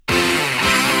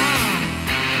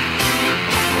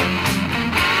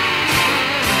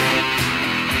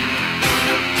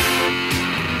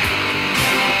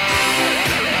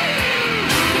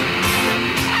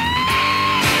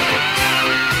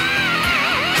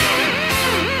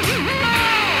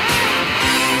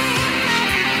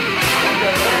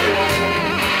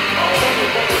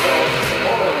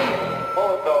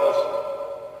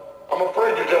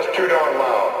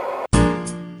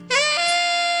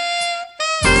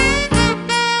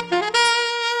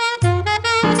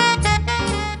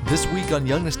week on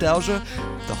Young Nostalgia,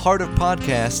 the heart of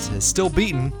podcasts is still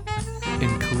beaten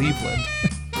in Cleveland.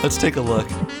 Let's take a look.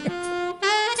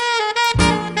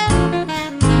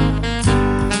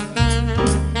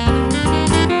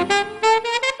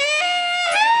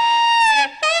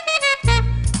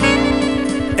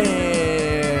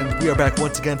 And we are back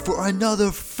once again for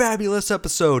another fabulous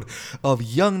episode of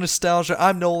Young Nostalgia.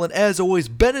 I'm Nolan. As always,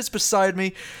 Ben is beside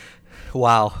me.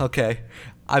 Wow, okay.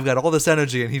 I've got all this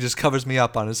energy, and he just covers me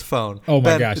up on his phone. Oh my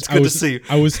Ben, gosh! it's good to see you.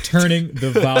 I was turning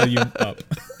the volume up.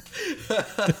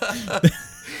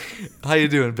 How you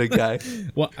doing, big guy?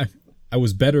 Well, I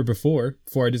was better before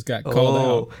I just got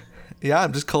called out. Yeah,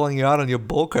 I'm just calling you out on your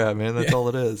bullcrap, man. That's all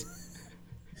it is.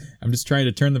 I'm just trying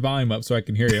to turn the volume up so I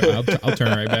can hear you. I'll turn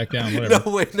it right back down. Whatever.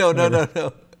 No, wait, no.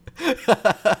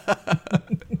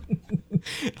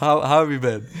 How have you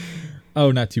been?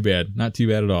 Oh, not too bad. Not too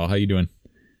bad at all. How you doing?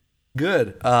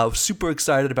 Good. Super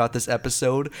excited about this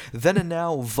episode. Then and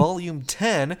Now, Volume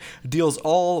 10 deals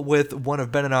all with one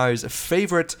of Ben and I's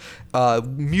favorite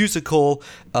musical,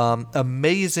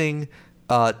 amazing,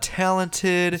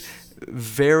 talented,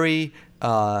 very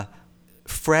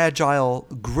fragile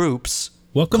groups.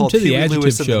 Welcome to the Huey Adjective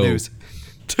Lewis and Show. the News.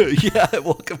 Yeah,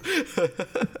 welcome.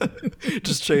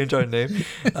 Just change our name.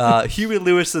 Huey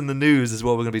Lewis and the News is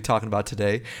what we're going to be talking about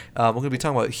today. We're going to be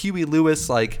talking about Huey Lewis,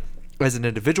 like, as an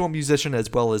individual musician,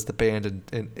 as well as the band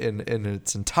in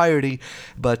its entirety.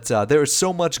 But there is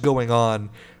so much going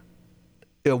on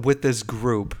with this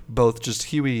group, both just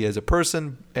Huey as a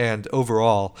person and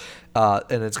overall.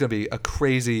 And it's going to be a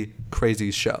crazy,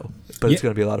 crazy show. But it's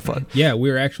going to be a lot of fun. Yeah,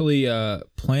 we're actually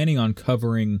planning on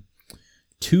covering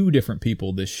two different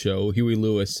people this show, Huey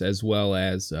Lewis as well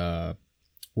as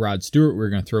Rod Stewart.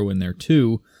 We're going to throw in there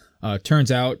too.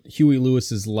 Turns out Huey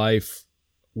Lewis's life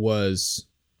was...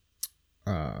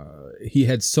 he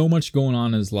had so much going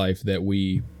on in his life that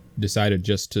we decided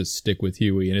just to stick with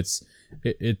Huey, and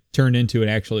it turned into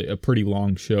actually a pretty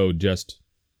long show just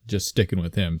sticking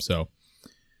with him. So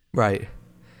right,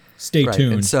 stay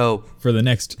tuned and so for the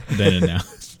next Then and Now.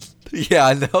 Yeah,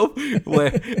 I know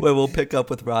where we'll pick up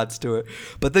with Rod Stewart.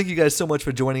 But thank you guys so much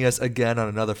for joining us again on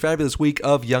another fabulous week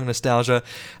of Young Nostalgia.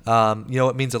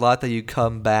 It means a lot that you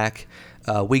come back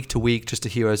week to week just to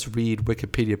hear us read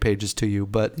Wikipedia pages to you.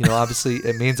 But, obviously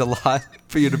it means a lot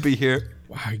for you to be here.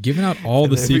 Wow, you're giving out all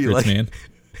the secrets, man.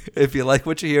 If you like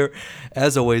what you hear,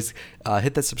 as always,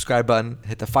 hit that subscribe button,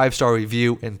 hit the 5-star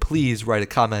review, and please write a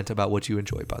comment about what you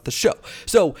enjoy about the show.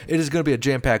 So it is going to be a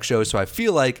jam-packed show, so I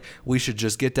feel like we should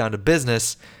just get down to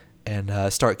business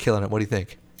and start killing it. What do you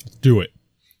think? Let's do it.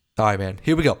 All right, man.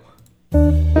 Here we go.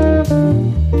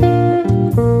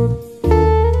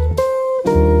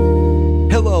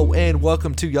 Hello, and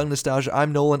welcome to Young Nostalgia.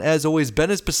 I'm Nolan. As always,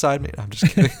 Ben is beside me. I'm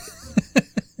just kidding.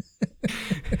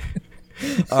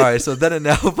 All right, so Then and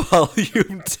Now,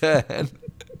 Volume 10.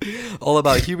 All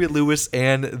about Huey Lewis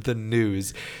and the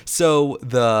News. So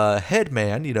the head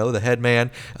man,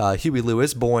 Huey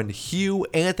Lewis, born Hugh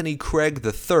Anthony Craig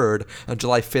III on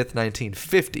July 5th,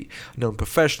 1950. Known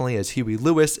professionally as Huey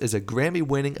Lewis, is a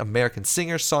Grammy-winning American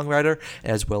singer, songwriter,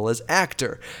 as well as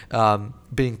actor,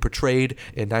 being portrayed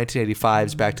in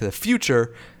 1985's Back to the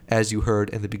Future, as you heard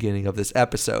in the beginning of this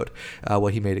episode,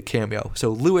 where he made a cameo. So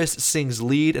Lewis sings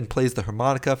lead and plays the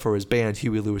harmonica for his band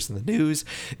Huey Lewis and the News,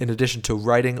 in addition to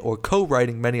writing or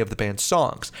co-writing many of the band's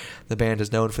songs. The band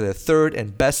is known for their third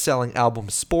and best-selling album,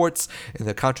 Sports, and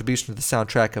their contribution to the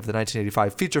soundtrack of the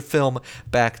 1985 feature film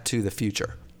Back to the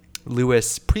Future.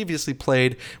 Lewis previously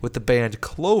played with the band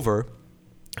Clover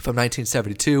from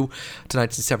 1972 to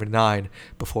 1979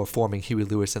 before forming Huey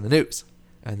Lewis and the News.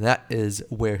 And that is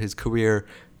where his career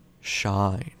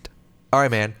shined. All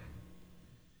right, man.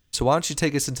 So why don't you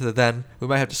take us into the then? We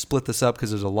might have to split this up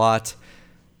because there's a lot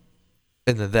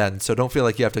in the then, so don't feel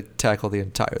like you have to tackle the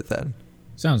entire then.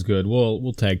 Sounds good.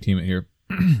 We'll tag team it here.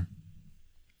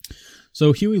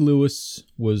 So Huey Lewis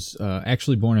was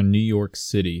actually born in New York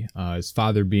City. His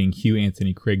father being Hugh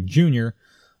Anthony Craig Jr.,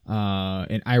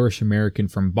 an Irish American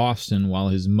from Boston, while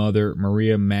his mother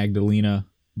Maria Magdalena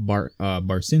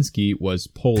Barsinski was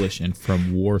Polish and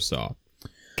from Warsaw.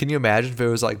 Can you imagine if it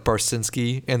was like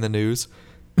Barsinski in the News?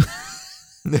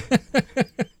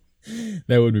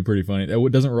 That would be pretty funny. That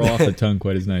doesn't roll off the tongue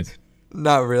quite as nice.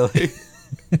 Not really.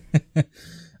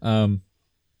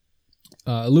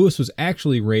 Lewis was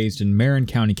actually raised in Marin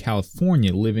County,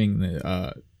 California, living in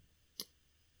the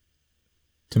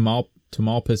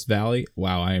Tamalpais Valley.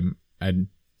 Wow,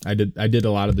 I did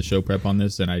a lot of the show prep on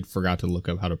this, and I forgot to look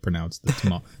up how to pronounce the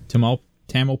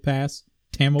Tamalpais.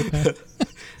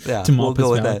 Yeah, Tamalpais we'll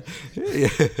go with Valley.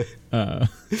 that.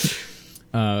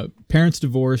 Parents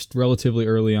divorced relatively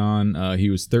early on. He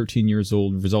was 13 years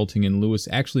old, resulting in Lewis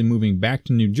actually moving back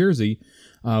to New Jersey,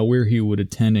 where he would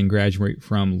attend and graduate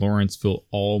from Lawrenceville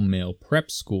All-Male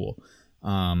Prep School.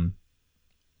 And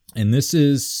this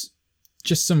is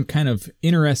just some kind of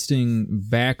interesting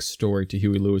backstory to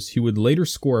Huey Lewis. He would later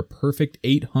score a perfect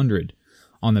 800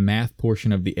 on the math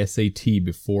portion of the SAT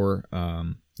before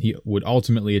he would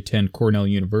ultimately attend Cornell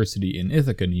University in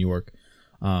Ithaca, New York,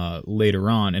 later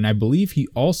on. And I believe he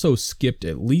also skipped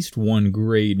at least one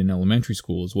grade in elementary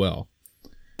school as well.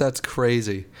 That's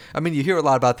crazy. I mean, you hear a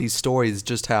lot about these stories,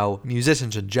 just how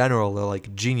musicians in general are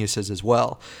like geniuses as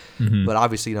well. Mm-hmm. But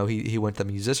obviously, he went the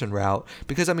musician route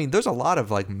because, I mean, there's a lot of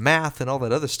like math and all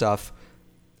that other stuff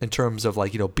in terms of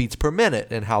like, beats per minute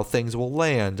and how things will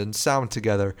land and sound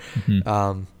together.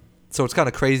 Mm-hmm. So it's kind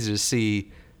of crazy to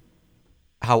see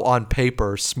how on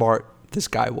paper smart this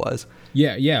guy was.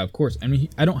 Yeah, of course. I mean,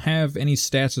 I don't have any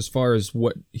stats as far as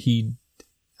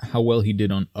how well he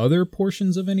did on other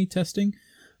portions of any testing.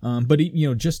 But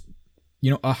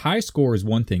a high score is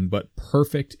one thing, but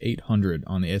perfect 800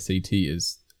 on the SAT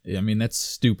is, I mean, that's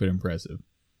stupid impressive.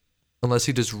 Unless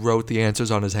he just wrote the answers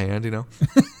on his hand,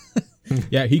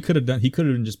 Yeah, he could have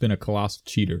just been a colossal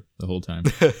cheater the whole time.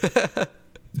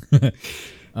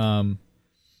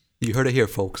 You heard it here,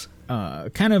 folks.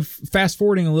 Kind of fast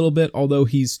forwarding a little bit, although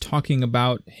he's talking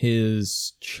about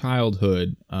his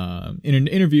childhood. In an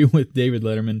interview with David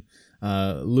Letterman,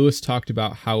 Lewis talked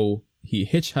about how he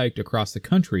hitchhiked across the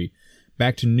country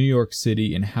back to New York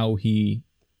City and how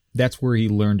that's where he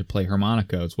learned to play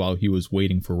harmonicas while he was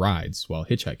waiting for rides while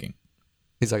hitchhiking.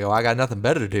 He's like, I got nothing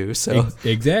better to do. So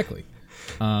Exactly.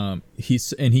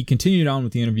 He continued on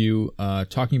with the interview,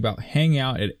 talking about hanging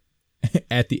out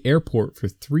at the airport for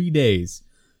 3 days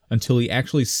until he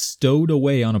actually stowed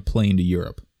away on a plane to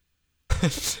Europe.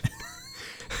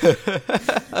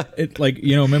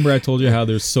 Remember I told you how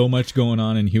there's so much going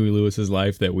on in Huey Lewis's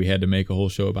life that we had to make a whole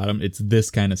show about him? It's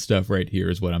this kind of stuff right here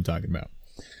is what I'm talking about.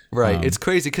 Right. It's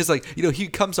crazy because, he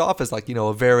comes off as,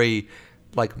 a very,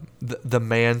 the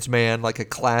man's man, like a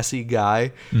classy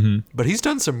guy. Mm-hmm. But he's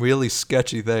done some really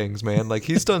sketchy things, man.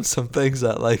 He's done some things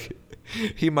that,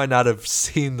 he might not have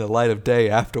seen the light of day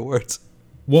afterwards.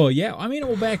 Well, yeah. I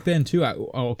mean, back then too.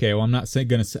 I'm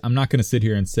not gonna sit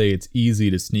here and say it's easy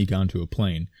to sneak onto a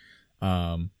plane,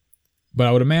 but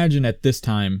I would imagine at this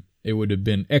time it would have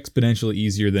been exponentially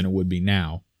easier than it would be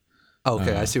now.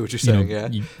 Okay, I see what you're saying. Yeah,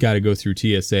 you got to go through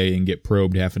TSA and get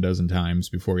probed half a dozen times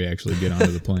before you actually get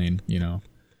onto the plane.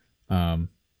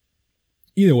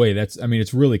 Either way,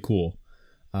 it's really cool.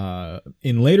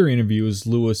 In later interviews,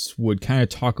 Lewis would kind of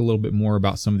talk a little bit more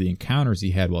about some of the encounters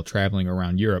he had while traveling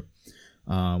around Europe.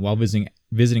 While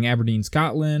visiting Aberdeen,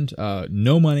 Scotland,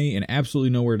 no money and absolutely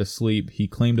nowhere to sleep, he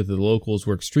claimed that the locals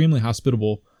were extremely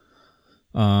hospitable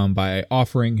by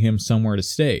offering him somewhere to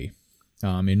stay.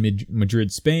 In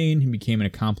Madrid, Spain, he became an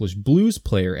accomplished blues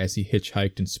player as he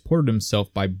hitchhiked and supported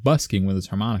himself by busking with his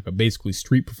harmonica, basically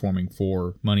street performing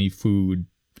for money, food,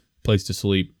 place to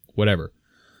sleep, whatever.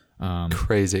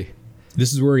 Crazy.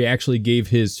 This is where he actually gave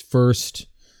his first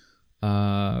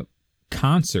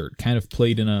concert,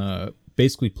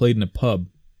 basically played in a pub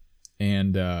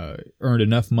and earned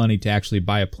enough money to actually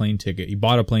buy a plane ticket. He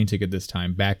bought a plane ticket this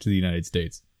time back to the United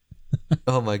States.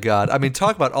 Oh my God. I mean,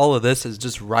 talk about all of this as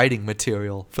just writing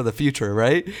material for the future,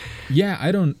 right? Yeah,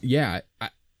 I don't know.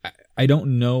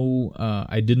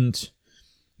 I didn't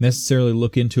necessarily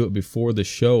look into it before the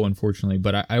show, unfortunately,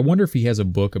 but I wonder if he has a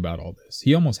book about all this.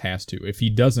 He almost has to. If he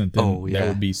doesn't, then that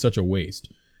would be such a waste.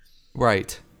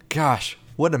 Right. Gosh,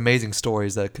 what amazing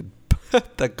stories that could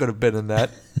have been in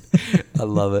that. I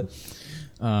love it.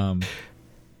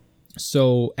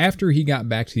 So after he got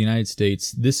back to the United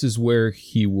States, this is when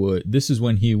he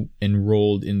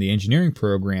enrolled in the engineering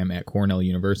program at Cornell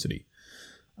University.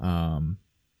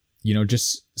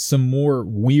 Just some more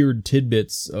weird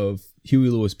tidbits of Huey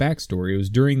Lewis backstory. It was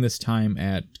during this time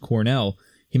at Cornell,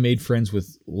 he made friends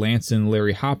with Lance and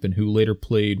Larry Hoppin, who later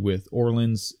played with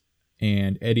Orleans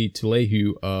and Eddie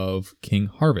Talehu of King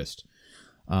Harvest.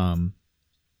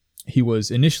 He was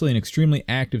initially an extremely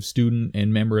active student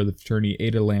and member of the fraternity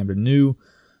Eta Lambda Nu.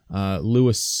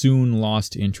 Lewis soon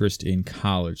lost interest in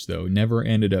college, though, never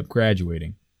ended up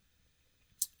graduating.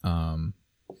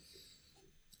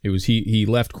 He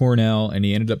left Cornell and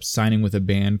he ended up signing with a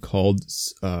band called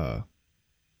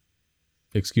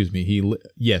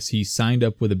he signed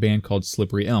up with a band called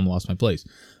Slippery Elm. Lost my place.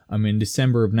 In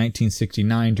December of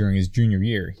 1969, during his junior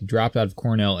year, he dropped out of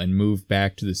Cornell and moved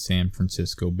back to the San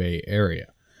Francisco Bay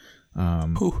Area.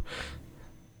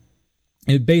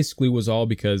 It basically was all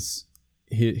because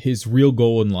his real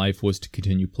goal in life was to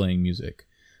continue playing music.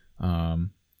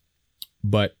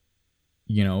 But,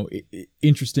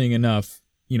 interesting enough,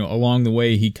 along the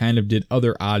way, he kind of did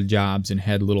other odd jobs and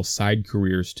had little side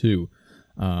careers too.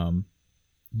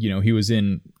 He was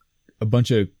in a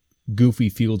bunch of goofy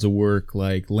fields of work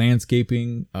like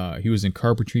landscaping. He was in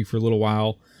carpentry for a little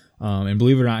while. And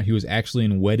believe it or not, he was actually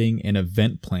in wedding and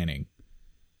event planning.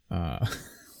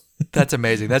 That's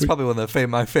amazing. That's probably one of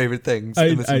my favorite things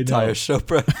in this entire show,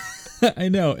 bro. I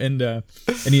know. And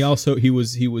he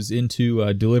was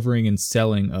into delivering and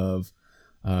selling of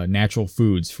natural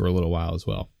foods for a little while as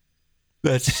well.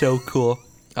 That's so cool.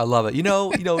 I love it.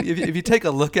 If you take a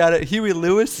look at it, Huey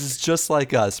Lewis is just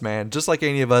like us, man. Just like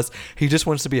any of us. He just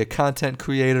wants to be a content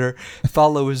creator,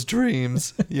 follow his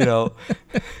dreams,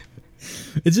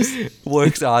 It just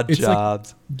works odd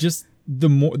jobs. Like just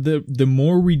the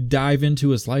more we dive into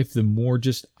his life, the more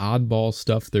just oddball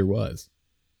stuff there was.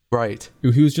 Right.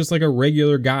 He was just like a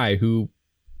regular guy who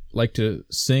liked to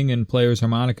sing and play his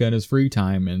harmonica in his free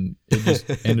time, and it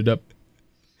just ended up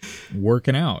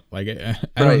working out. Like I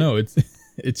don't know.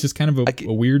 It's just kind of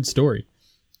a weird story.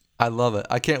 I love it.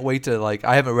 I can't wait to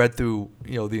I haven't read through,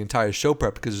 the entire show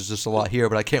prep because there's just a lot here,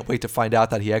 but I can't wait to find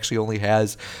out that he actually only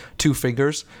has 2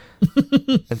 fingers.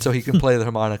 And so he can play the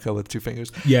harmonica with 2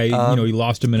 fingers. Yeah, he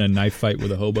lost him in a knife fight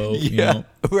with a hobo. Yeah,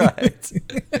 right.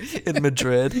 In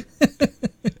Madrid.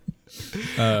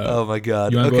 Oh my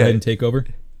God. You want to go ahead and take over?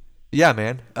 Yeah,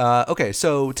 man. Okay,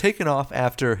 so taking off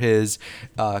after his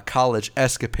college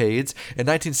escapades, in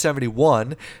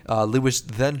 1971, Lewis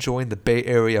then joined the Bay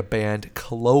Area band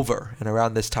Clover, and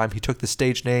around this time he took the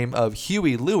stage name of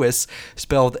Huey Lewis,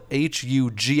 spelled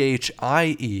Hughielouis,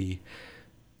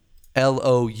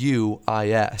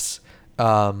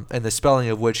 and the spelling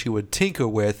of which he would tinker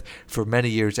with for many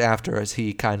years after as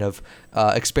he kind of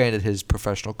expanded his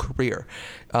professional career.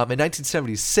 In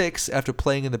 1976, after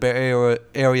playing in the Bay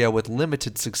Area with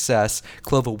limited success,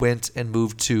 Clover went and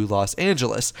moved to Los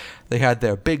Angeles. They had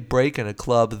their big break in a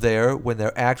club there when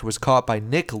their act was caught by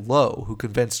Nick Lowe, who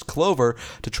convinced Clover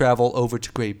to travel over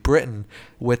to Great Britain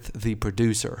with the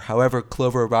producer. However,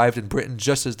 Clover arrived in Britain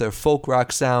just as their folk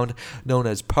rock sound, known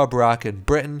as pub rock in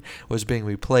Britain, was being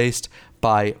replaced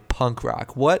by punk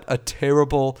rock. What a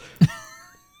terrible...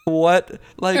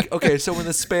 Okay, so in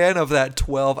the span of that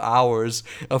 12 hours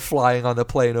of flying on the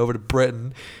plane over to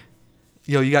Britain,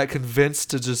 you got convinced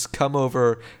to just come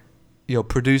over,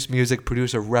 produce music,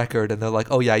 produce a record, and they're like,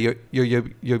 oh yeah, your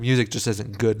music just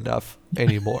isn't good enough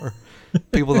anymore.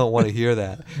 People don't want to hear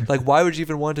that. Like, why would you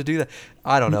even want to do that?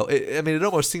 I don't know. It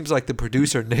almost seems like the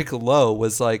producer, Nick Lowe,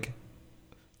 was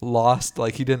lost,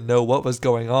 he didn't know what was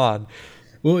going on.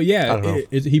 Well, yeah,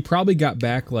 he probably got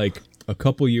back a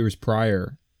couple years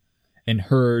prior and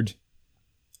heard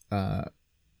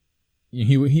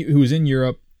he was in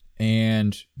Europe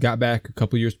and got back a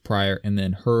couple years prior and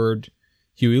then heard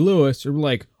Huey Lewis, or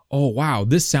like, oh wow,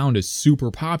 this sound is super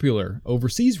popular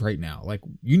overseas right now.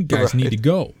 You guys need to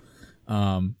go.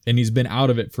 And he's been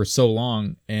out of it for so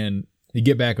long, and you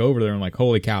get back over there and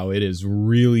holy cow, it has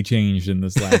really changed in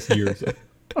this last year or so.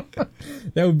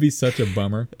 That would be such a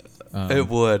bummer. It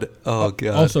would. Oh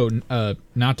God. Also,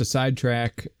 not to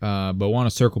sidetrack, but want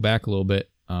to circle back a little bit.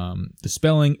 The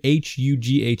spelling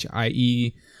Hughielouis.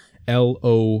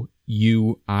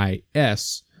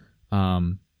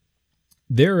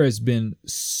 There has been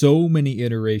so many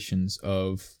iterations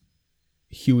of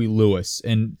Huey Lewis,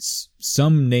 and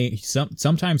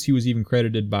sometimes he was even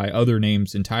credited by other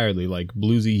names entirely, like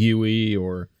Bluesy Huey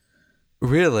or.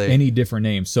 Really? Any different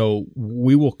names. So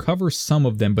we will cover some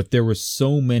of them, but there were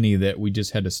so many that we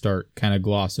just had to start kind of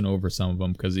glossing over some of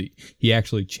them because he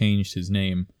actually changed his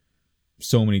name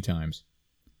so many times.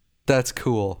 That's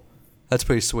cool. That's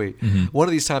pretty sweet. Mm-hmm. One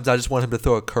of these times I just want him to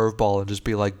throw a curveball and just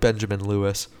be like Benjamin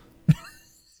Lewis.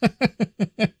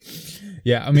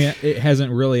 Yeah, it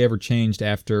hasn't really ever changed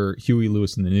after Huey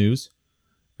Lewis in the News,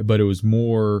 but it was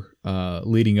more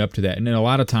leading up to that. And then a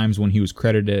lot of times when he was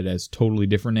credited as totally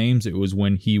different names, it was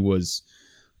when he was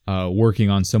working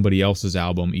on somebody else's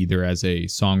album, either as a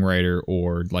songwriter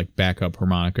or backup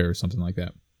harmonica or something like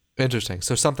that. Interesting.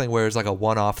 So something where it's a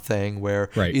one-off thing where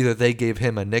either they gave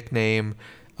him a nickname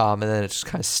and then it just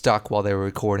kind of stuck while they were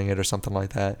recording it or something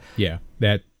like that. Yeah,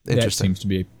 that seems to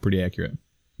be pretty accurate.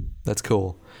 That's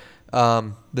cool.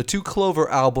 The 2 Clover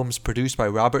albums produced by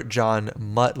Robert John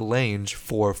Mutt Lange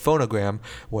for Phonogram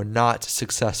were not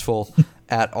successful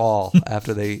at all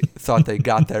after they thought they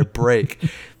got their break.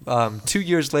 2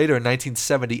 years later, in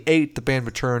 1978, the band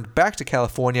returned back to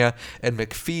California, and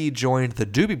McPhee joined the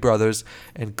Doobie Brothers,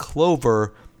 and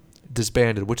Clover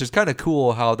disbanded, which is kind of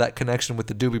cool how that connection with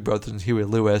the Doobie Brothers and Huey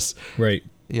Lewis, right?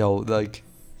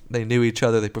 They knew each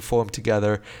other, they performed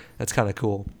together. That's kind of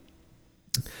cool.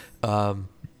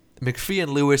 McPhee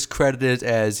and Lewis, credited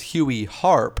as Huey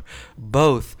Harp,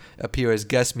 both appear as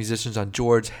guest musicians on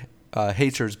George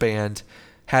Hatcher's band,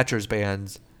 the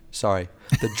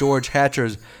George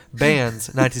Hatcher's Band's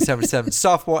 1977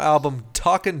 sophomore album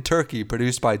Talkin' Turkey,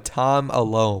 produced by Tom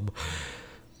Alome.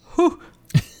 Whew.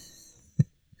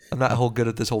 I'm not whole good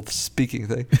at this whole speaking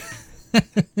thing.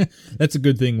 That's a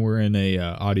good thing we're in a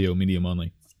audio medium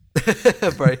only.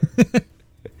 Right.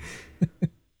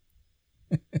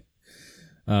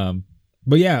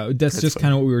 But yeah, that's just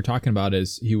kind of what we were talking about.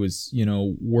 Is he was,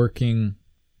 working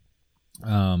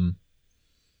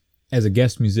as a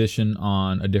guest musician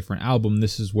on a different album.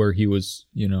 This is where he was,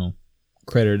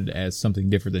 credited as something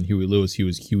different than Huey Lewis. He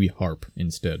was Huey Harp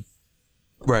instead.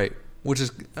 Right. Which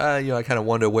is, I kind of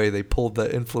wonder where they pulled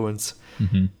the influence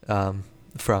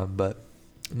from, but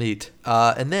neat.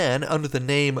 And then under the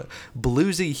name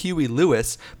Bluesy Huey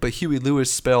Lewis, but Huey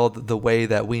Lewis spelled the way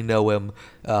that we know him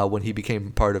when he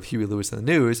became part of Huey Lewis and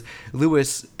the News,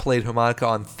 Lewis played harmonica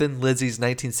on Thin Lizzy's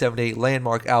 1978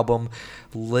 landmark album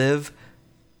Live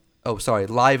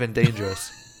and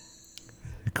Dangerous.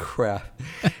 Crap.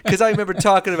 Because I remember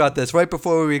talking about this right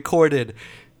before we recorded.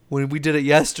 When we did it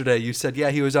yesterday, you said, yeah,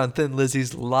 he was on Thin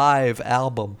Lizzy's live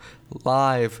album,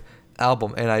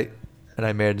 and I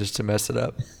managed to mess it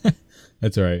up.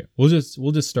 That's all right. We'll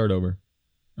just start over.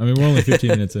 I mean, we're only 15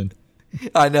 minutes in.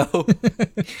 I know.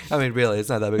 I mean, really, it's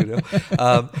not that big a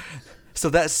deal. So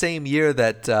that same year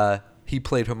that he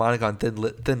played harmonica on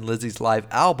Thin Lizzy's live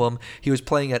album, he was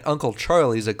playing at Uncle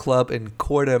Charlie's, a club in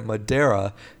Corte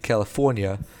Madera,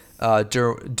 California,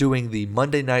 doing the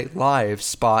Monday Night Live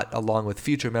spot along with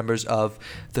future members of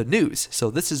the News.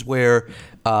 So this is where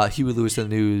Huey Lewis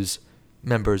and the News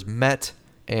members met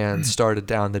and started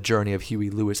down the journey of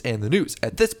Huey Lewis and the News.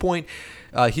 At this point,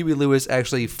 Huey Lewis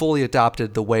actually fully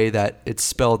adopted the way that it's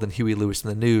spelled in Huey Lewis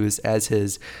and the News as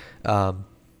his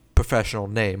professional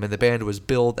name, and the band was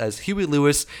billed as Huey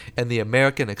Lewis and the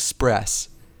American Express.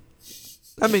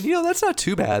 I mean, that's not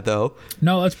too bad though.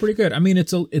 No, that's pretty good. I mean,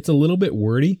 it's a little bit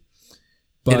wordy,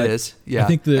 but it is. Yeah, I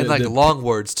think and long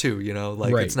words too.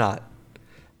 Right. It's not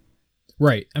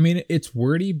right. I mean, it's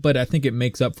wordy, but I think it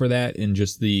makes up for that in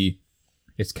just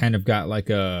it's kind of got like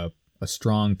a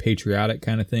strong patriotic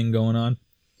kind of thing going on.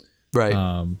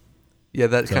 Right. Yeah,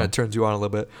 that kind of turns you on a little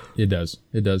bit. It does.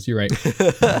 You're right.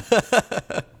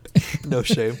 No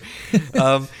shame.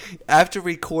 After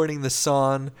recording the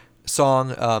song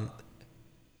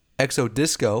Exo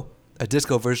Disco, a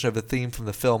disco version of the theme from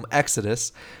the film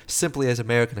Exodus, simply as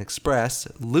American Express,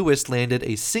 Lewis landed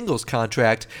a singles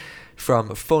contract from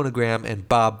Phonogram, and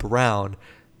Bob Brown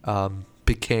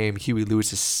became Huey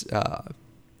Lewis's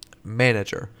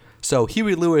manager. So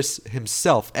Huey Lewis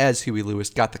himself, as Huey Lewis,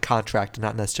 got the contract,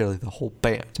 not necessarily the whole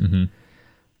band. Mm-hmm.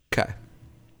 Okay.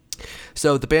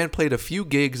 So the band played a few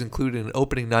gigs, including an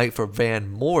opening night for Van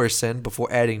Morrison,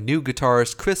 before adding new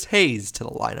guitarist Chris Hayes to the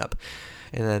lineup.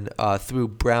 And then through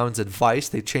Brown's advice,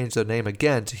 they changed their name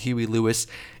again to Huey Lewis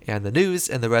and the News,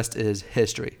 and the rest is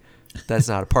history. That's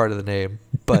not a part of the name,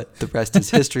 but the rest is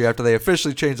history after they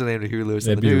officially changed the name to Huey Lewis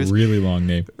and the News. That'd be a really long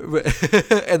name.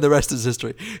 And the rest is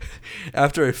history.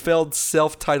 After a failed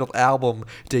self-titled album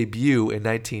debut in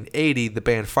 1980, the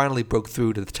band finally broke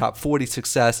through to the top 40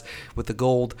 success with the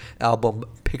gold album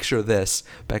Picture This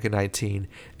back in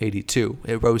 1982.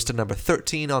 It rose to number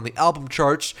 13 on the album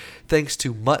charts thanks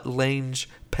to Mutt Lange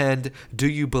penned Do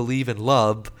You Believe in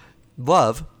Love,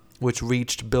 which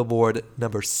reached Billboard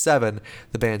number 7,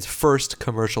 the band's first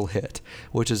commercial hit,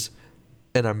 which is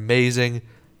an amazing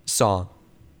song.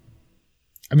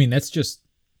 I mean, that's the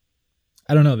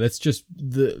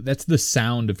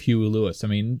sound of Huey Lewis. I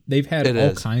mean, they've had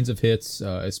all kinds of hits,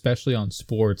 especially on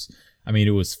sports. I mean,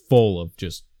 it was full of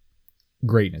just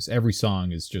greatness. Every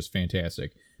song is just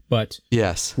fantastic. But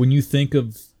yes, when you just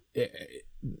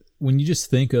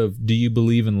think of Do You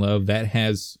Believe in Love,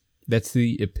 that's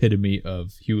the epitome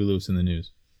of Huey Lewis and the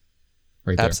News.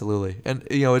 Right there. Absolutely. And,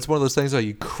 it's one of those things where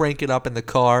you crank it up in the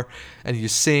car and you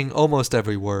sing almost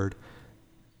every word.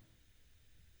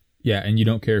 Yeah, and you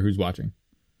don't care who's watching.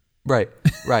 Right.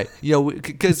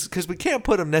 Because we can't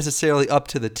put them necessarily up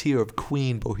to the tier of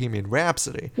Queen Bohemian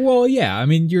Rhapsody. Well, yeah. I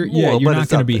mean, you're not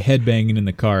going to be headbanging in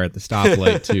the car at the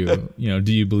stoplight to,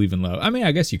 Do You Believe in Love? I mean,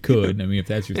 I guess you could. I mean, if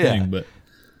that's your thing, but...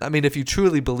 I mean, if you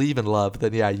truly believe in love,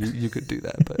 then yeah, you could do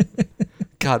that. But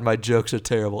God, my jokes are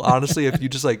terrible. Honestly, if you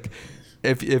just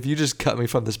if you just cut me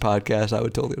from this podcast, I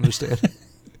would totally understand.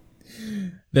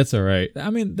 That's all right. I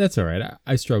mean, that's all right.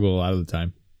 I struggle a lot of the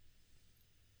time.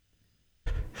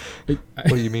 What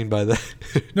do you mean by that?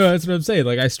 No, that's what I'm saying.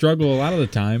 Like, I struggle a lot of the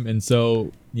time, and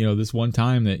so this one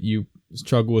time that you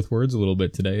struggle with words a little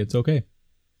bit today, it's okay.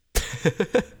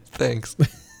 Thanks.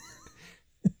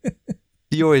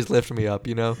 You always lift me up,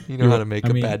 you know? You know how to make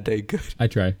a bad day good. I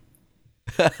try.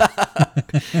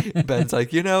 Ben's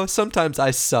like, sometimes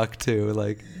I suck too.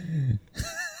 Like,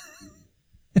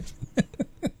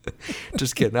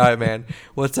 just kidding. All right, man.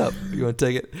 What's up? You want to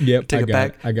take it? Yep, Take it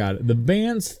back? I got it. The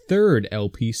band's third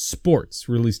LP, Sports,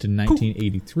 released in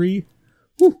 1983,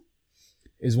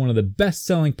 is one of the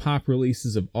best-selling pop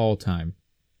releases of all time.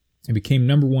 It became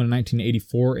number one in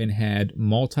 1984 and had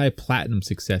multi-platinum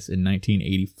success in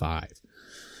 1985.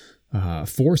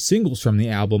 4 singles from the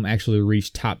album actually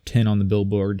reached top 10 on the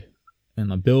Billboard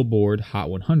Hot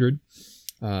 100.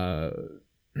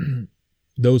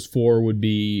 Those 4 would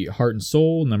be Heart and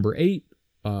Soul, number 8,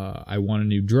 I Want a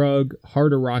New Drug,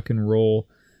 Heart of Rock and Roll,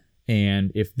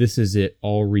 and If This Is It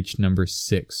all reached number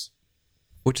 6.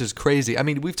 Which is crazy. I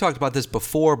mean, we've talked about this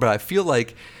before, but I feel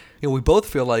like, we both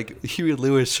feel like Huey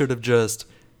Lewis should have just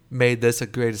made this a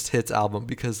greatest hits album,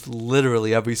 because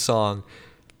literally every song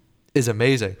is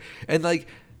amazing. And like,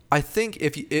 I think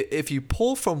if you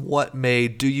pull from what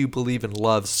made Do You Believe in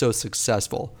Love so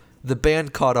successful, the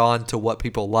band caught on to what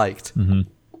people liked, and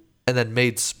then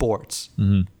made Sports.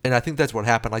 And I think that's what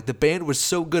happened. Like, the band was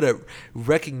so good at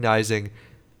recognizing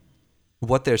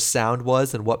what their sound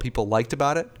was and what people liked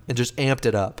about it, and just amped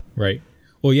it up. Right.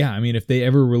 Well, yeah. I mean, if they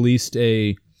ever released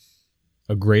a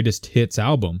greatest hits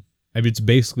album, I mean, it's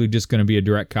basically just going to be a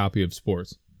direct copy of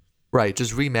Sports. Right.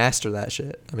 Just remaster that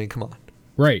shit. I mean, come on.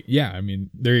 Right. Yeah. I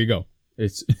mean, there you go.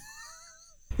 It's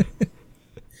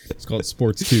it's called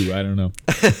Sports 2. I don't know.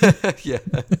 Yeah.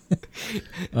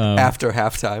 After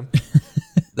halftime.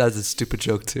 That's a stupid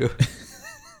joke too.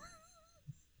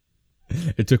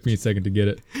 It took me a second to get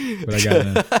it, but I got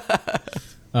it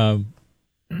now.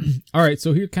 All right,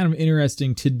 so here's kind of an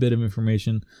interesting tidbit of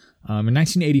information. In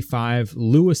 1985,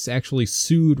 Lewis actually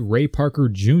sued Ray Parker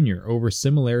Jr. over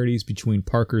similarities between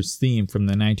Parker's theme from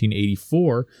the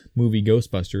 1984 movie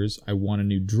Ghostbusters, I Want a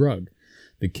New Drug.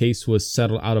 The case was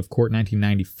settled out of court in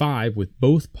 1995, with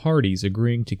both parties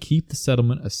agreeing to keep the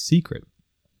settlement a secret.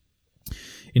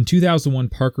 In 2001,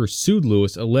 Parker sued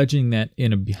Lewis, alleging that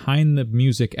in a Behind the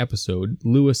Music episode,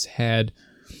 Lewis had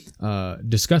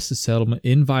discussed the settlement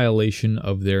in violation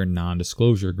of their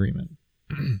non-disclosure agreement.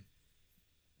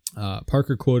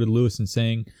 Parker quoted Lewis in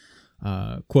saying,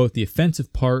 quote, "The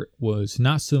offensive part was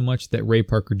not so much that Ray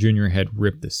Parker Jr. had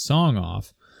ripped the song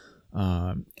off.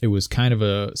 It was kind of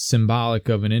a symbolic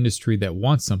of an industry that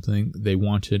wants something. They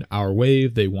wanted our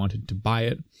wave. They wanted to buy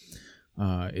it.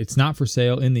 It's not for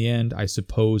sale. In the end, I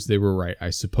suppose they were right. I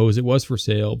suppose it was for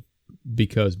sale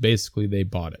because basically they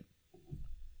bought it."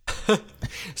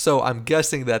 So I'm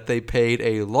guessing that they paid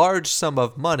a large sum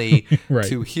of money right.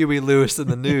 to Huey Lewis and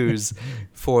the News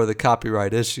for the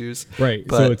copyright issues. Right.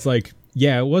 But, so it's like,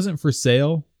 yeah, it wasn't for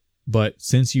sale, but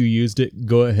since you used it,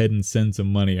 go ahead and send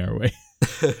some money our way.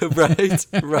 Right.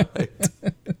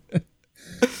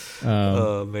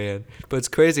 Oh, man. But it's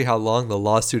crazy how long the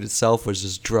lawsuit itself was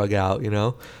just drug out,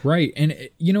 Right. And,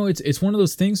 it's one of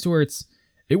those things to where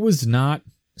it was not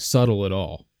subtle at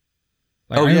all.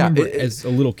 Like, I remember as a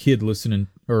little kid listening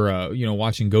or,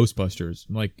 watching Ghostbusters.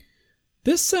 I'm like,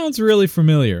 this sounds really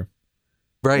familiar.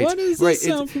 Right. What does this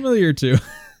sound familiar to?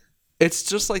 It's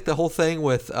just like the whole thing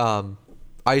with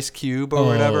Ice Cube or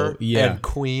whatever and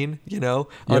Queen,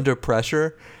 Under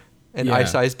Pressure and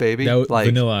Ice Ice Baby. That was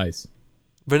Vanilla Ice.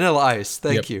 Vanilla Ice.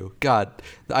 Thank you. God.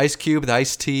 The Ice Cube, the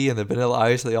Iced Tea, and the Vanilla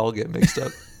Ice, they all get mixed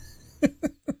up.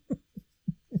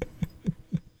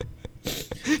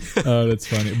 Oh, that's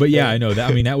funny. But yeah, I know that.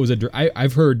 I mean, that was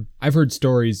I've heard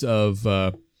stories of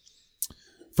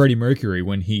Freddie Mercury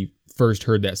when he first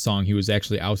heard that song. He was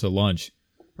actually out to lunch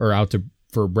or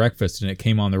for breakfast, and it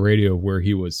came on the radio where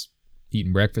he was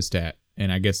eating breakfast at.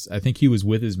 And I think he was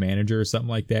with his manager or something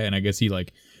like that. And I guess he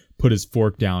like put his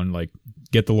fork down, like,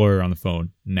 get the lawyer on the phone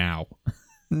now.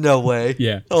 No way.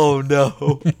 Yeah. Oh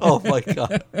no. Oh my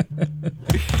God.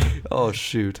 Oh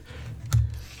shoot.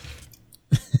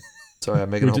 Sorry,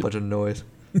 I'm making a whole bunch of noise.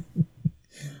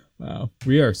 Wow.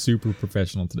 We are super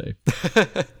professional today.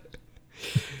 Crap.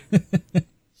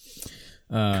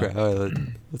 All right,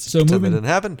 let's pretend that didn't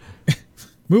happen.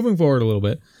 Moving forward a little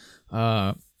bit.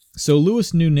 So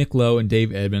Lewis knew Nick Lowe and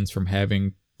Dave Edmunds from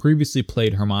having previously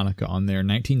played harmonica on their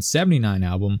 1979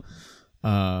 album,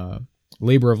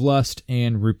 Labor of Lust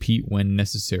and Repeat When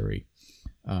Necessary,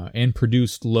 and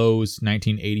produced Lowe's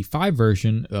 1985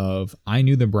 version of I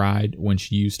Knew the Bride When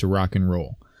She Used to Rock and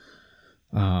Roll.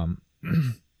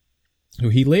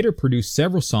 He later produced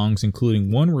several songs,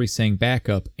 including one where he sang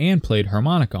backup and played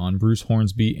harmonica on Bruce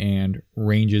Hornsby and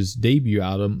Range's debut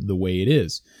album, The Way It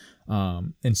Is.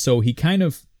 And so he kind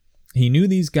of he knew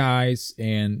these guys,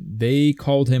 and they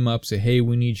called him up, say, "Hey,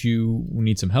 we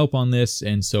need some help on this,"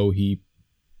 and so he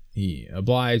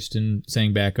obliged and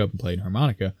sang backup and played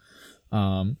harmonica.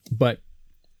 But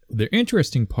the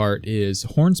interesting part is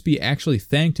Hornsby actually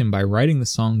thanked him by writing the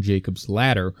song "Jacob's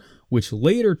Ladder," which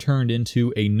later turned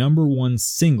into a #1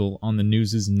 single on the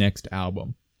News' next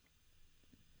album.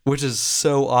 Which is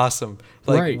so awesome.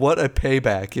 Like, right. What a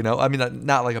payback, you know? I mean,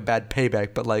 not like a bad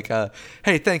payback, but like,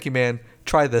 hey, thank you, man.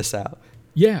 Try this out.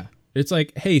 Yeah. It's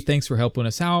like, hey, thanks for helping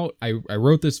us out. I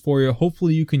wrote this for you.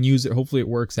 Hopefully you can use it. Hopefully it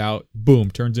works out. Boom.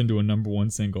 Turns into a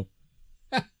 #1 single.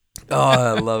 Oh,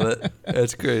 I love it.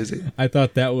 It's crazy. I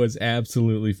thought that was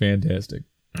absolutely fantastic.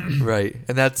 Right.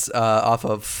 And that's off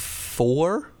of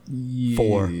 4?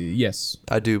 4. Yes.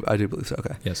 I do believe so.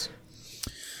 Okay. Yes.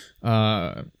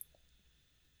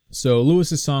 So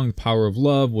Lewis's song "The Power of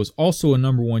Love" was also a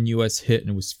 #1 U.S. hit, and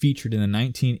it was featured in the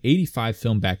 1985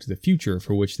 film Back to the Future,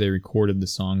 for which they recorded the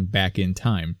song "Back in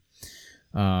Time."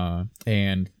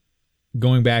 And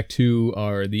going back to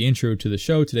the intro to the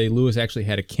show today, Lewis actually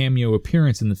had a cameo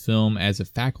appearance in the film as a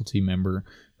faculty member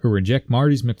who reject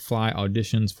Marty's McFly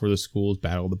auditions for the school's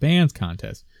Battle of the Bands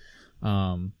contest.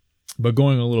 But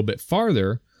going a little bit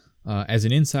farther, as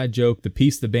an inside joke, the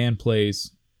piece the band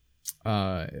plays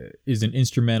is an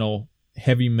instrumental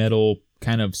heavy metal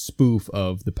kind of spoof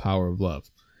of "The Power of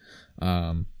Love."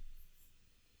 I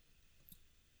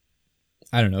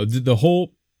don't know. The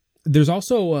whole... There's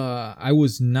also... I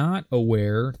was not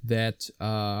aware that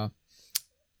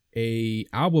a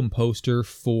album poster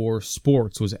for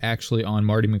Sports was actually on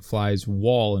Marty McFly's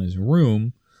wall in his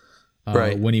room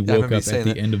when he woke up at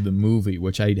the end of the movie,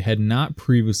 which I had not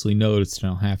previously noticed, and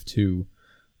I'll have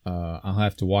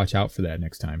to watch out for that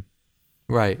next time.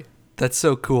 Right. That's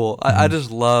so cool. I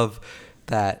just love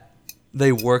that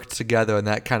they worked together in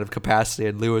that kind of capacity,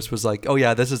 and Lewis was like, "Oh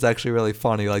yeah, this is actually really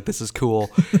funny. Like, this is cool."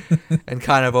 And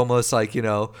kind of almost like, you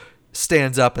know,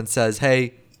 stands up and says,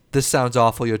 "Hey, this sounds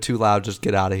awful. You're too loud. Just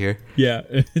get out of here." Yeah,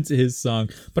 it's his song.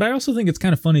 But I also think it's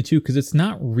kind of funny too, because it's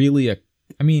not really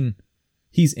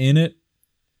he's in it,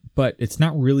 but it's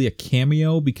not really a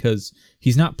cameo because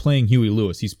he's not playing Huey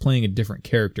Lewis. He's playing a different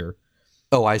character.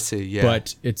 Oh, I see. Yeah.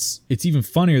 But it's even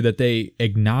funnier that they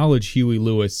acknowledge Huey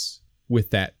Lewis with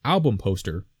that album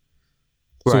poster.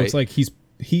 So right. It's like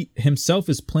he himself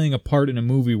is playing a part in a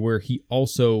movie where he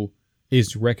also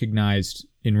is recognized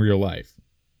in real life.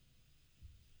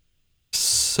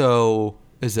 So,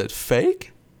 is it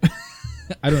fake?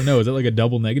 I don't know. Is that like a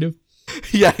double negative?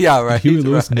 Yeah, right. Did Huey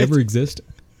Lewis never exist?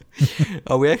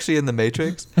 Are we actually in the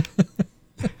Matrix?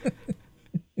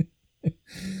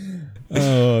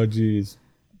 Oh, jeez.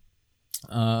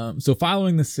 So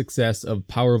following the success of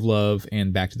Power of Love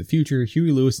and Back to the Future,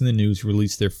 Huey Lewis and the News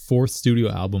released their fourth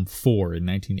studio album, 4, in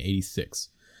 1986.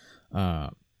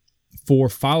 4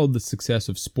 followed the success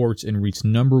of Sports and reached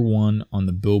 #1 on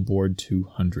the Billboard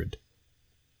 200.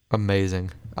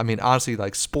 Amazing. I mean, honestly,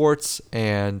 like, Sports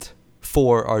and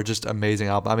 4 are just amazing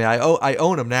albums. I mean, I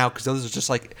own them now because those are just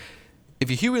like... If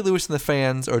you're Huey Lewis and the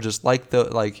fans, or just like the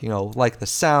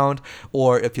sound,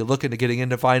 or if you're looking to getting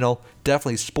into vinyl,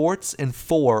 definitely Sports and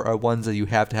 4 are ones that you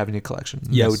have to have in your collection,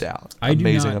 yes. No doubt.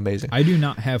 Amazing. I do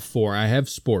not have 4. I have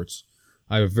Sports.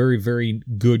 I have a very, very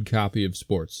good copy of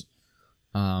Sports,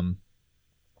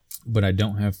 but I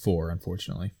don't have 4,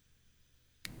 unfortunately.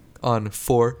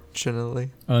 Unfortunately,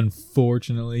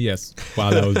 yes. Wow,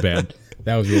 that was bad.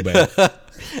 That was real bad.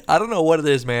 I don't know what it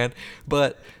is, man,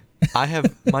 but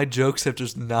my jokes have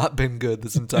just not been good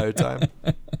this entire time.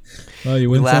 Well, you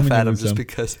we win laugh some, at them just some.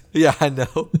 Because, yeah, I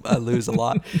know I lose a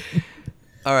lot.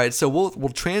 All right, so we'll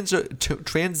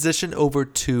transition over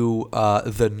to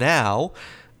the now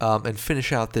and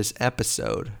finish out this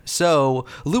episode. So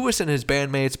Lewis and his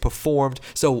bandmates performed.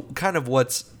 So kind of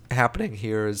what's happening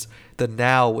here is the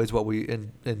now is what we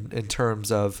in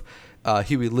terms of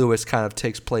Huey Lewis kind of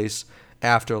takes place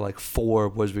after like 4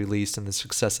 was released and the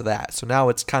success of that. So now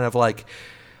it's kind of like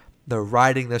they're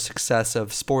riding the success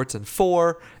of Sports and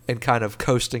 4 and kind of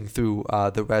coasting through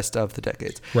the rest of the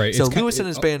decades. Right. So Lewis and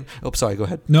his band... Oh, sorry, go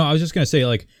ahead. No, I was just going to say,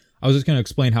 I was just going to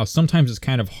explain how sometimes it's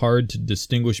kind of hard to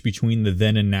distinguish between the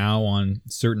then and now on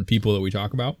certain people that we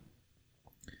talk about.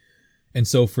 And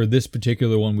so for this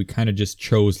particular one, we kind of just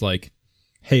chose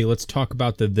hey, let's talk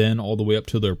about the then all the way up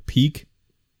to their peak.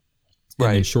 And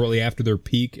right. Then shortly after their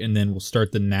peak, and then we'll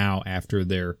start the now after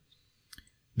their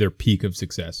peak of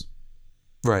success.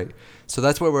 Right. So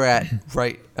that's where we're at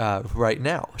right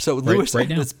now. So Lewis and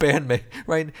his bandmate,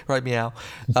 right meow,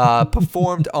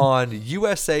 performed on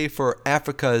USA for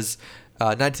Africa's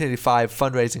 1985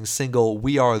 fundraising single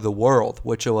 "We Are the World,"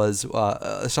 which was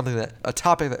a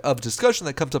topic of discussion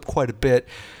that comes up quite a bit.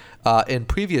 in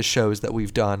previous shows that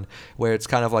we've done, where it's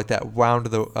kind of like that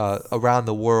around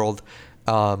the world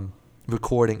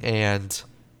recording and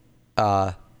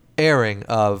airing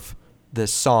of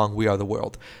this song "We Are the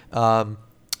World,"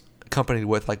 accompanied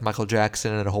with like Michael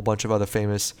Jackson and a whole bunch of other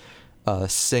famous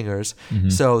singers.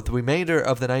 So the remainder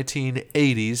of the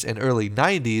 1980s and early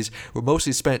 90s were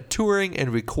mostly spent touring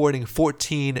and recording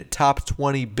 14 top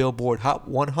 20 Billboard Hot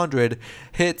 100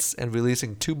 hits and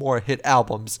releasing 2 more hit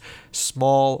albums,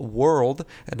 Small World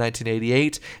in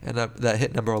 1988 and that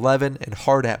hit number 11, and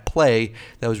Hard at Play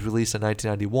that was released in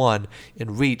 1991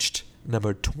 and reached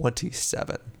number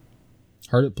 27.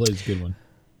 Hard at Play is a good one.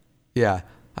 Yeah.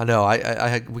 I know.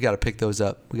 We got to pick those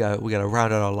up. We got to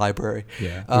round out our library.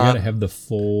 Yeah, we got to have the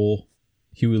full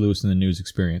Huey Lewis and the News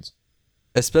experience.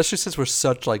 Especially since we're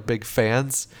such like big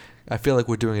fans, I feel like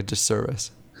we're doing a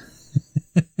disservice.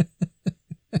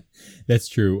 That's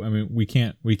true. I mean, we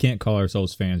can't call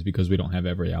ourselves fans because we don't have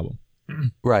every album.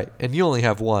 Right, and you only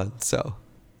have one, so.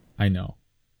 I know.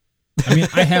 I mean,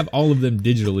 I have all of them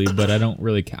digitally, but I don't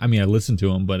really. I mean, I listen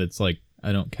to them, but it's like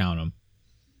I don't count them.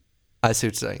 I see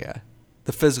what you're saying. Yeah.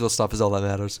 The physical stuff is all that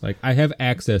matters. Like, I have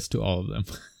access to all of them.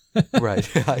 Right.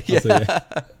 Yeah.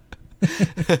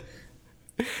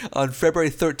 On February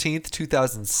 13th,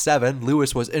 2007,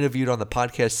 Lewis was interviewed on the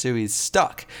podcast series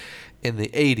Stuck in the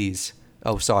 80s.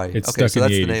 Oh, sorry. It's okay, Stuck so in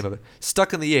that's the the 80s. name of it.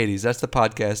 Stuck in the 80s. That's the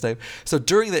podcast name. So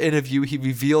during the interview, he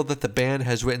revealed that the band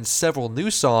has written several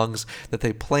new songs that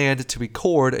they planned to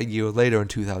record a year later in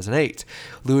 2008.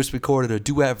 Lewis recorded a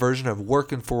duet version of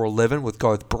Workin' for a Livin' with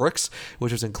Garth Brooks,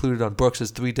 which was included on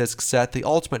Brooks' 3-disc set, The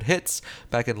Ultimate Hits,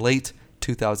 back in late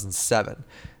 2007.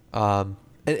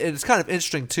 And it's kind of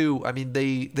interesting, too. I mean,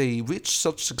 they reached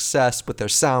such success with their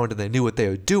sound and they knew what they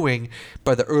were doing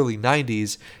by the early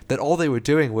 90s that all they were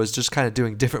doing was just kind of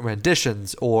doing different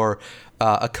renditions or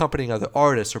accompanying other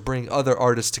artists or bringing other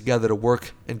artists together to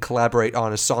work and collaborate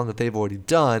on a song that they've already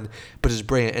done, but just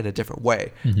bring it in a different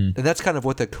way. And that's kind of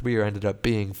what their career ended up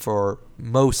being for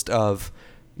most of,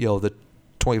 the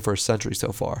 21st century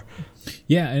so far.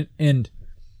 Yeah, and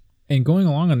going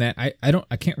along on that,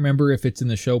 I can't remember if it's in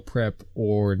the show prep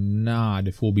or not,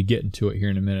 if we'll be getting to it here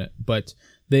in a minute, but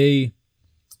in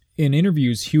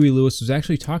interviews, Huey Lewis was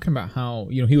actually talking about how,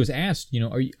 he was asked,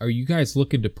 are you guys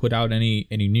looking to put out any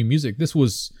new music? This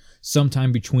was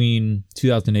sometime between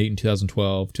 2008 and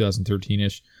 2012,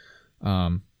 2013-ish.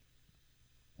 And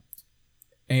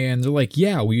they're like,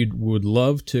 yeah, we would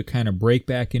love to kind of break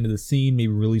back into the scene,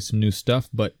 maybe release some new stuff,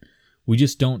 but we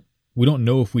don't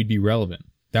know if we'd be relevant.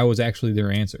 That was actually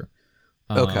their answer.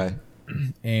 Okay.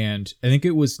 And I think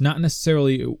it was not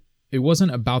necessarily, it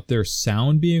wasn't about their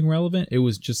sound being relevant. It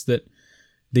was just that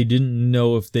they didn't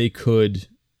know if they could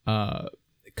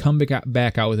come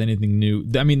back out with anything new.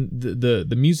 I mean,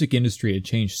 the music industry had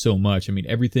changed so much. I mean,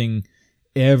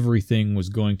 everything was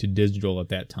going to digital at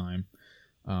that time.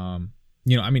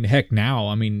 Heck,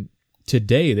 now,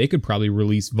 today they could probably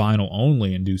release vinyl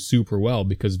only and do super well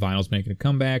because vinyl's making a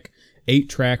comeback.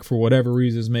 8-track, for whatever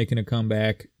reason, is making a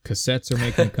comeback. Cassettes are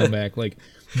making a comeback. Like,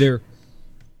 they're,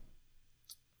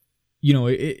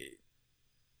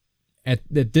 at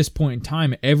this point in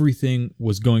time, everything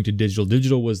was going to digital.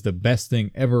 Digital was the best thing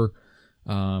ever.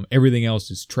 Everything else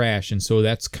is trash, and so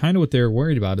that's kind of what they're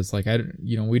worried about. It's like,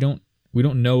 we don't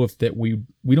know if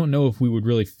we don't know if we would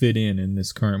really fit in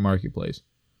this current marketplace.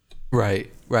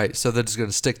 Right. So they're just going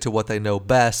to stick to what they know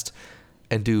best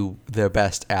and do their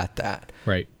best at that.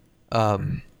 Right.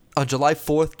 On July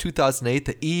 4th, 2008,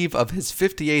 the eve of his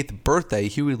 58th birthday,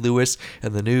 Huey Lewis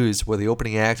and the News were the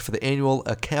opening act for the annual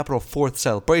Capitol 4th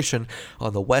celebration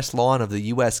on the west lawn of the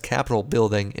U.S. Capitol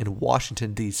building in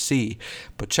Washington, D.C.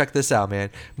 But check this out, man.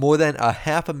 More than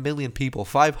 500,000 people,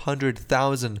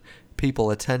 500,000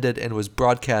 people attended and was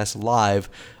broadcast live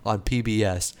on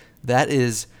PBS. That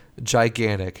is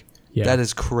gigantic. Yeah. That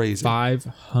is crazy.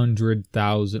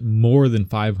 500,000, more than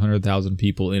 500,000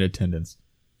 people in attendance.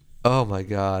 Oh my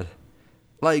God.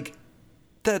 Like,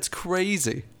 that's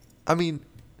crazy. I mean,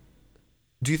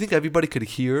 do you think everybody could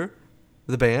hear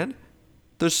the band?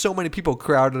 There's so many people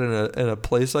crowded in a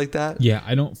place like that. Yeah,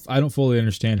 I don't fully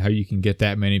understand how you can get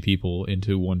that many people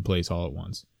into one place all at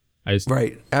once.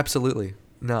 Right, absolutely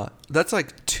not. That's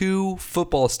like 2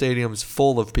 football stadiums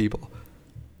full of people.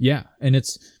 Yeah, and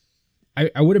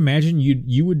I would imagine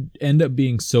you would end up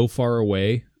being so far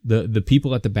away. The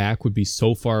people at the back would be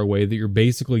so far away that you're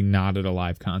basically not at a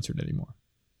live concert anymore.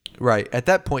 Right. At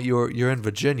that point, you're in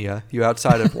Virginia. You're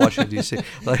outside of Washington, D.C.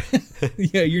 Like,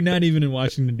 yeah, you're not even in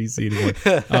Washington, D.C. anymore.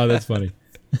 Oh, that's funny.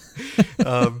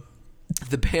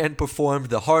 The band performed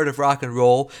 "The Heart of Rock and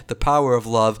Roll," "The Power of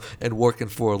Love," and "Working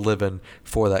for a Living"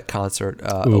 for that concert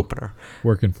opener.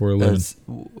 Working for a living.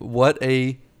 What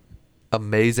a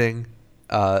amazing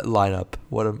lineup!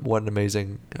 What an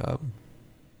amazing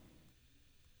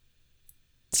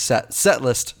set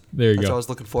list. There you That's go. what I was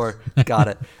looking for. Got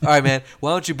it. All right, man.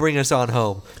 Why don't you bring us on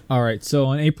home? All right, so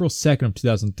on April 2nd of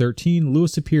 2013,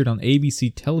 Lewis appeared on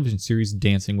ABC television series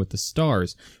Dancing with the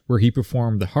Stars, where he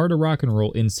performed "The Heart of Rock and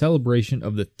Roll" in celebration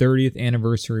of the 30th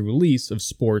anniversary release of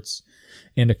Sports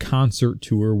and a concert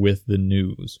tour with the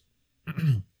News.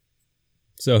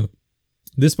 So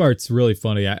this part's really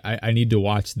funny. I need to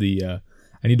watch the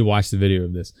video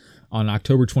of this. On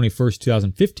October 21st,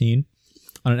 2015,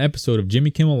 on an episode of Jimmy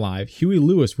Kimmel Live, Huey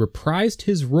Lewis reprised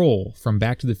his role from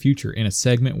Back to the Future in a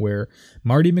segment where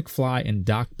Marty McFly and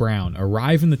Doc Brown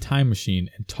arrive in the time machine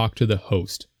and talk to the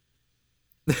host.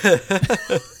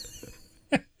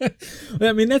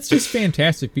 I mean, that's just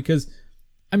fantastic because,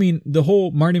 I mean, the whole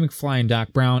Marty McFly and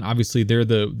Doc Brown, obviously they're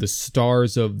the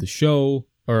stars of the show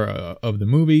or of the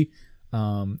movie.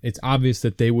 It's obvious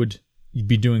that they would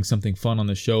be doing something fun on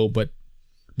the show, but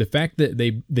the fact that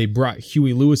they brought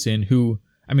Huey Lewis in, who,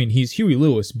 I mean, he's Huey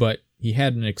Lewis, but he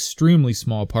had an extremely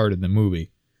small part in the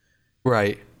movie.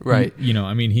 Right. You know,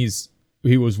 I mean,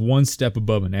 he was one step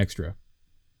above an extra.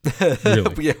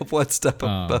 Really. Yeah, one step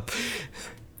above.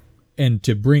 And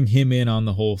to bring him in on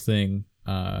the whole thing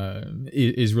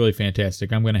is really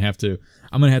fantastic. I'm gonna have to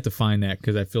find that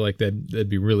because I feel like that'd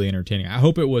be really entertaining. I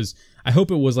hope it was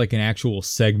like an actual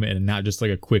segment and not just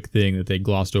like a quick thing that they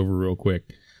glossed over real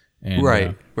quick. And,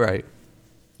 right.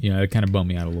 You know, it kind of bummed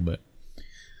me out a little bit.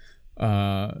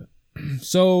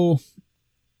 So,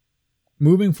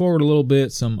 moving forward a little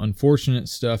bit, some unfortunate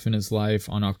stuff in his life.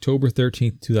 On October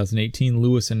 13th, 2018,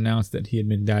 Lewis announced that he had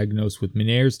been diagnosed with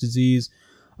Meniere's disease,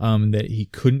 that he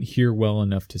couldn't hear well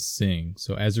enough to sing.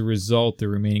 So, as a result, the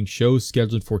remaining shows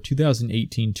scheduled for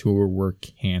 2018 tour were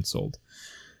canceled.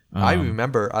 I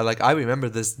remember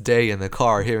this day in the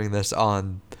car hearing this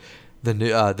on the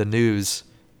news.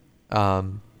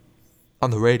 On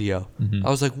the radio. Mm-hmm.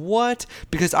 I was like, what?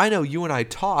 Because I know you and I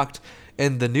talked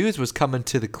and the News was coming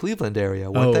to the Cleveland area,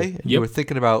 weren't they? Yep. You were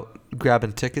thinking about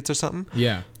grabbing tickets or something?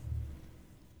 Yeah.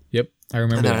 Yep, I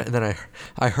remember that. And then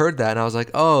I heard that and I was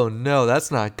like, oh no, that's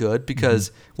not good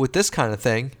because with this kind of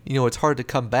thing, you know, it's hard to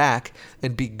come back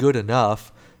and be good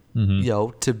enough, you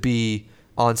know, to be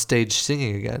on stage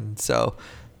singing again. So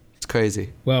it's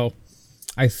crazy. Well,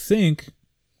 I think,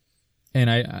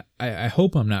 and I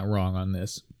hope I'm not wrong on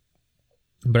this,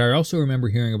 but I also remember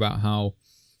hearing about how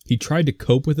he tried to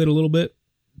cope with it a little bit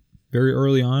very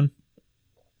early on,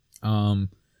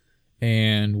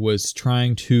 and was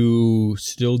trying to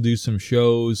still do some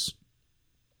shows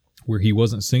where he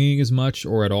wasn't singing as much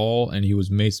or at all, and he was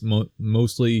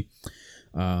mostly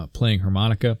playing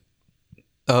harmonica.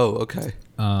 Oh, okay.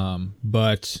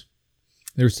 But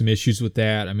there's some issues with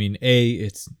that. I mean,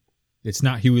 it's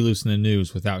not Huey Lewis in the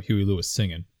News without Huey Lewis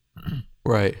singing.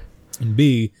 Right. And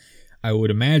B, I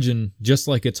would imagine, just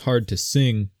like it's hard to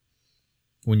sing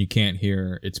when you can't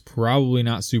hear, it's probably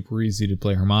not super easy to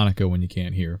play harmonica when you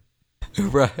can't hear.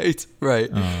 Right.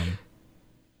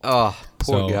 Oh,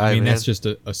 poor guy, I mean, man. that's just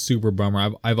a super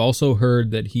bummer. I've also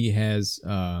heard that he has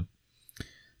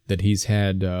he's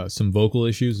had some vocal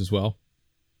issues as well.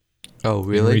 Oh,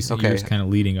 really? In recent years, kind of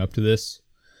leading up to this.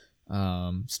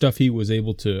 Stuff he was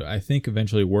able to, I think,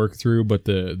 eventually work through, but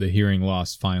the hearing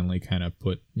loss finally kind of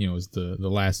put, was the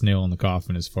last nail in the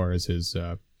coffin as far as his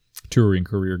touring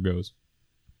career goes.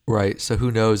 Right. So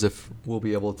who knows if we'll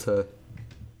be able to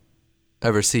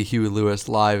ever see Huey Lewis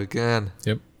live again.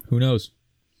 Yep. Who knows?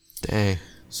 Dang.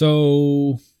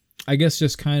 So I guess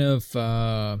just kind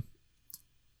of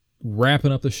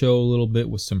wrapping up the show a little bit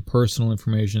with some personal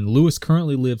information. Lewis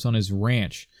currently lives on his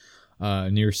ranch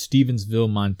near Stevensville,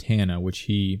 Montana, which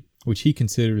he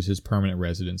considers his permanent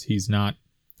residence. He's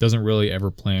doesn't really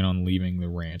ever plan on leaving the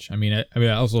ranch. I mean,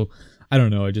 I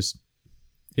don't know.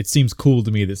 It seems cool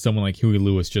to me that someone like Huey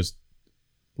Lewis just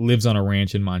lives on a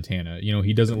ranch in Montana.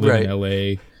 He doesn't live in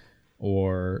LA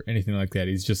or anything like that.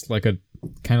 He's just like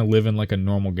kind of living like a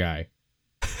normal guy.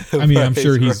 I mean, I'm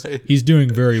sure he's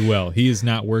doing very well. He is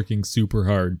not working super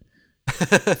hard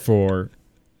for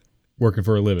working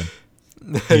for a living.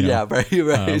 Yeah,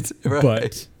 right.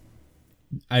 But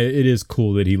it is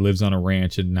cool that he lives on a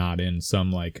ranch and not in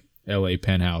some like LA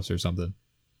penthouse or something.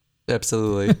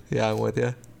 Absolutely. Yeah, I'm with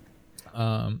you.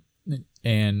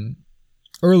 And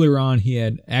earlier on, he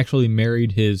had actually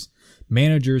married his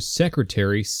manager's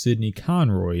secretary, Sidney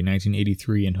Conroy, in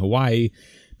 1983 in Hawaii,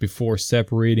 before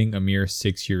separating a mere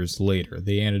 6 years later.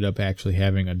 They ended up actually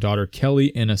having a daughter,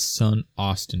 Kelly, and a son,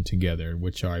 Austin, together,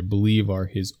 which I believe are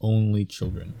his only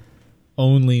children.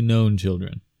 Only known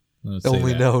children.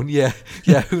 Only known, yeah.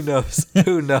 Yeah, who knows?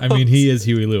 Who knows? I mean, he is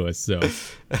Huey Lewis, so.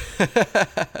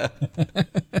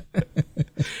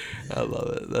 I love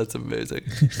it. That's amazing.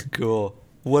 Cool.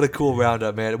 What a cool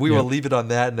roundup, man. We will leave it on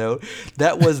that note.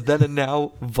 That was Then and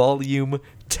Now, Volume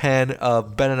 10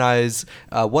 of Ben and I's,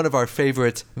 one of our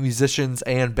favorite musicians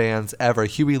and bands ever,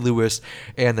 Huey Lewis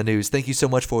and the News. Thank you so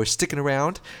much for sticking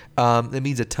around. It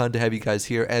means a ton to have you guys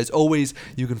here. As always,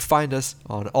 you can find us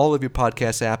on all of your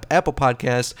podcast app, Apple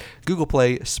Podcasts, Google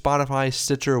Play, Spotify,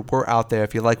 Stitcher. We're out there.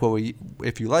 If you like what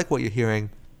you're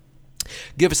hearing,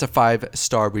 give us a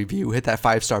 5-star review. Hit that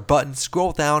 5-star button,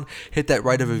 scroll down, hit that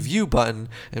write a review button,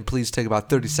 and please take about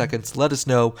 30 seconds. Let us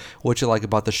know what you like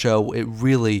about the show. It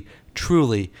really,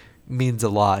 truly means a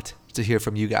lot to hear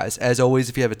from you guys. As always,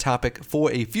 if you have a topic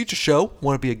for a future show,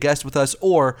 want to be a guest with us,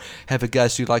 or have a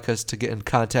guest you'd like us to get in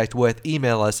contact with,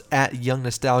 email us at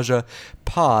youngnostalgiapod,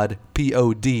 pod,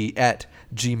 at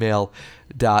gmail.com.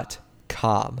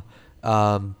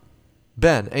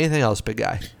 Ben, anything else, big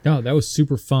guy? No, that was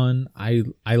super fun. I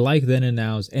like Then and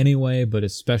Nows anyway, but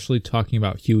especially talking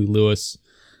about Huey Lewis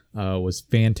was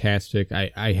fantastic.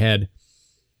 I had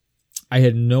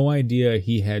no idea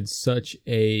he had such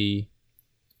a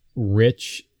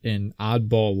rich and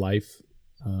oddball life.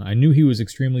 I knew he was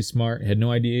extremely smart. Had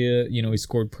no idea, he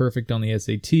scored perfect on the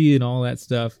SAT and all that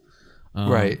stuff.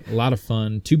 Right. A lot of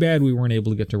fun. Too bad we weren't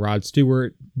able to get to Rod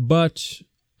Stewart, but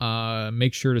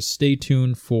make sure to stay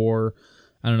tuned for,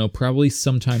 I don't know, probably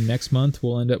sometime next month.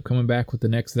 We'll end up coming back with the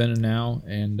next Then and Now,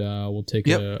 and we'll take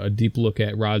a deep look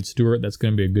at Rod Stewart. That's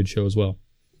going to be a good show as well.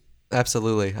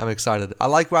 Absolutely. I'm excited. I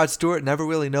like Rod Stewart. Never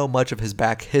really know much of his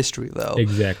back history, though.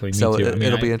 Exactly. Me so too.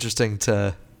 It'll be interesting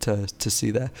to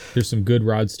see that. There's some good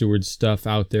Rod Stewart stuff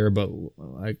out there, but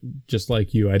just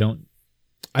like you, I don't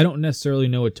necessarily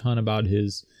know a ton about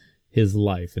his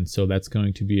life, and so that's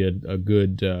going to be a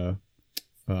good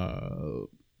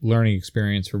learning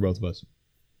experience for both of us.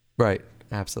 Right.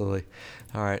 Absolutely.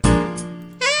 All right. That's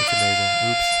amazing.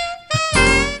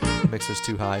 Oops. Mixer's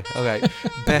too high. Okay.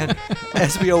 Ben,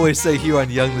 as we always say here on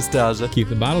Young Nostalgia, keep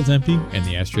the bottles empty and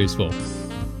the ashtrays full.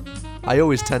 I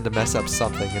always tend to mess up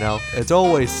something, It's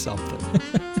always something.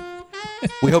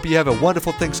 We hope you have a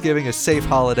wonderful Thanksgiving, a safe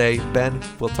holiday. Ben,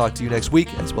 we'll talk to you next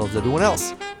week, as well as everyone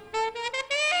else.